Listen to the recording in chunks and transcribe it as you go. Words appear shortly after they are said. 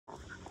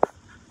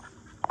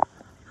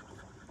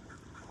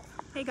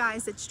Hey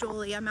guys, it's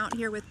Julie. I'm out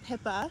here with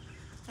Pippa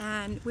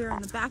and we're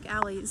in the back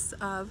alleys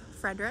of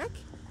Frederick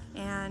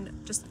and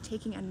just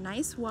taking a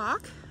nice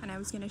walk, and I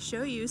was going to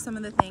show you some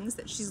of the things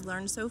that she's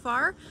learned so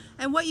far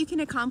and what you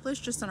can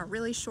accomplish just on a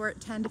really short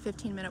 10 to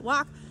 15 minute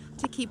walk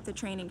to keep the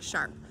training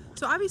sharp.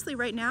 So obviously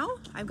right now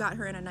I've got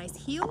her in a nice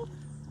heel.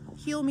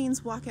 Heel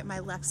means walk at my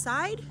left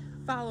side,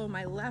 follow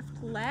my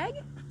left leg,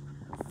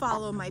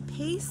 follow my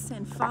pace,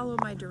 and follow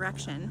my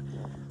direction.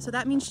 So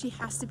that means she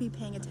has to be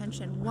paying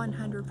attention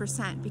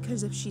 100%,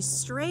 because if she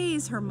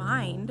strays, her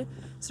mind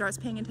starts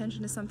paying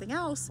attention to something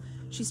else,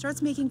 she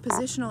starts making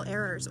positional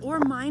errors or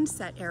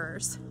mindset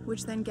errors,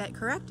 which then get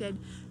corrected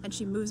and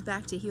she moves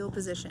back to heel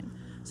position.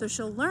 So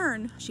she'll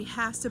learn she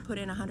has to put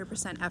in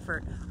 100%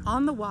 effort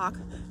on the walk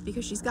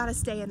because she's got to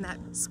stay in that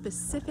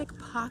specific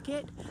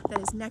pocket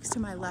that is next to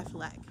my left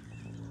leg.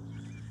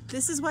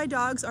 This is why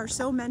dogs are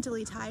so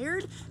mentally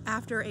tired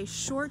after a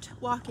short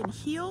walk in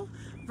heel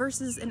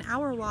versus an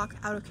hour walk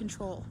out of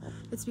control.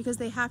 It's because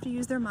they have to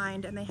use their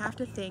mind and they have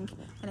to think,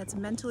 and it's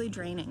mentally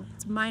draining.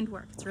 It's mind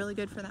work. It's really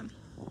good for them.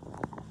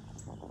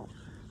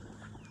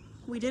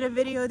 We did a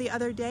video the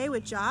other day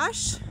with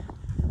Josh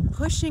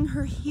pushing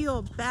her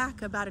heel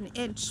back about an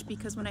inch,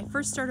 because when I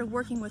first started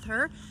working with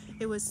her,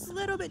 it was a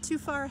little bit too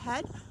far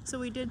ahead. So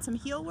we did some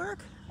heel work,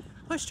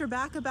 pushed her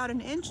back about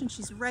an inch, and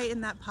she's right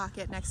in that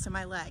pocket next to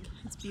my leg.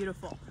 It's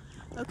beautiful.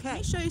 Okay, let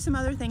me show you some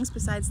other things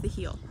besides the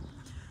heel.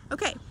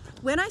 Okay,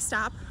 when I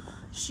stop,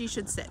 she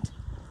should sit.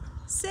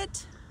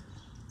 Sit,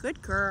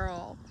 good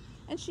girl.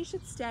 And she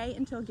should stay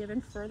until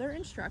given further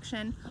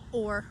instruction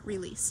or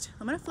released.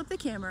 I'm gonna flip the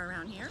camera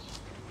around here.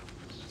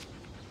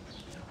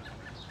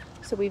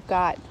 So we've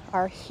got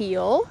our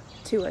heel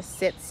to a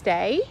sit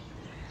stay.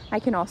 I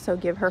can also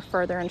give her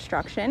further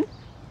instruction.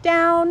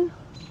 Down.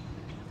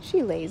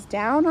 She lays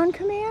down on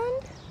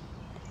command.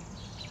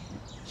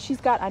 She's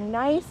got a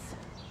nice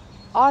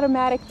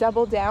automatic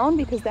double down,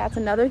 because that's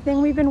another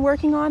thing we've been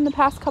working on the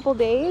past couple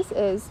days,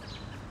 is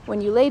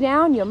when you lay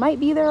down, you might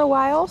be there a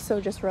while, so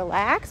just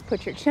relax,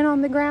 put your chin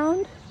on the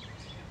ground.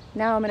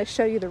 Now I'm going to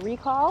show you the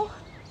recall.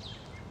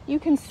 You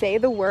can say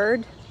the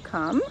word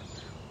come,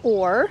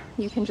 or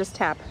you can just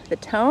tap the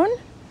tone.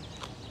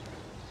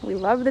 We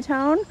love the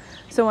tone.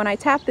 So when I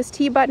tap this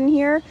T button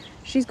here,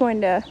 she's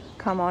going to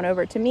come on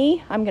over to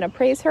me. I'm going to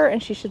praise her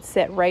and she should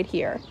sit right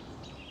here.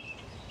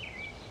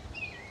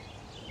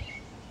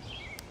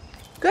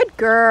 Good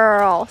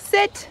girl.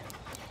 Sit.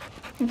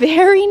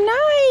 Very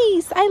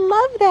nice. I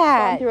love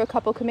that. Gone through a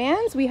couple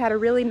commands. We had a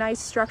really nice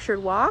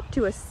structured walk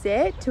to a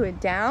sit, to a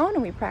down,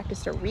 and we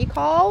practiced a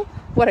recall.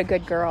 What a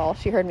good girl.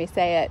 She heard me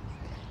say it.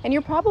 And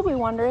you're probably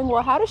wondering,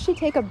 well, how does she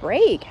take a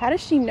break? How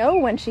does she know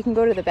when she can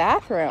go to the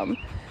bathroom?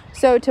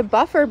 So to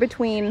buffer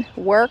between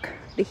work,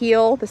 the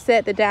heel, the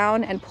sit, the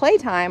down, and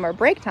playtime or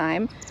break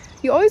time,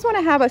 you always want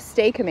to have a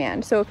stay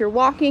command. So if you're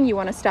walking, you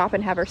want to stop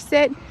and have her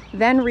sit,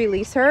 then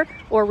release her,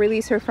 or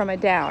release her from a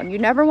down. You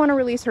never want to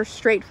release her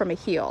straight from a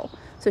heel.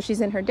 So she's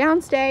in her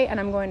down stay, and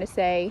I'm going to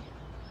say,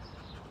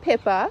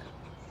 Pippa,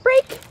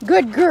 break.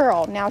 Good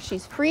girl. Now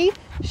she's free.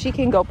 She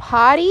can go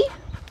potty.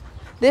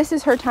 This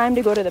is her time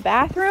to go to the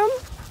bathroom.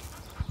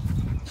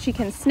 She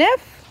can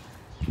sniff.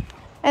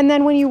 And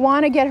then when you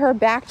want to get her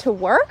back to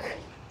work,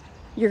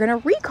 you're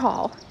going to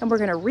recall, and we're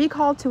going to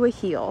recall to a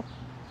heel.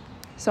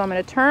 So I'm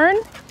going to turn,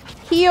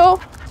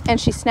 heel,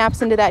 and she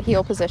snaps into that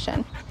heel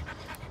position.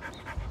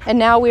 And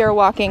now we are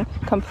walking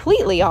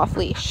completely off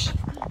leash.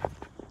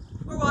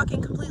 We're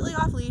walking completely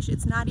off leash.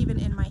 It's not even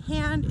in my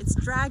hand. It's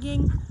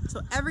dragging.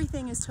 So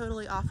everything is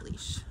totally off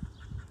leash.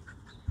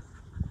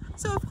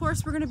 So of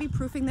course we're going to be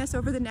proofing this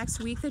over the next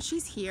week that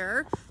she's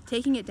here,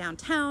 taking it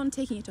downtown,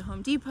 taking it to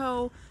Home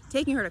Depot,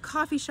 taking her to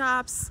coffee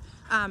shops,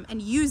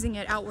 and using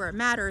it out where it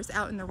matters,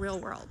 out in the real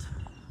world.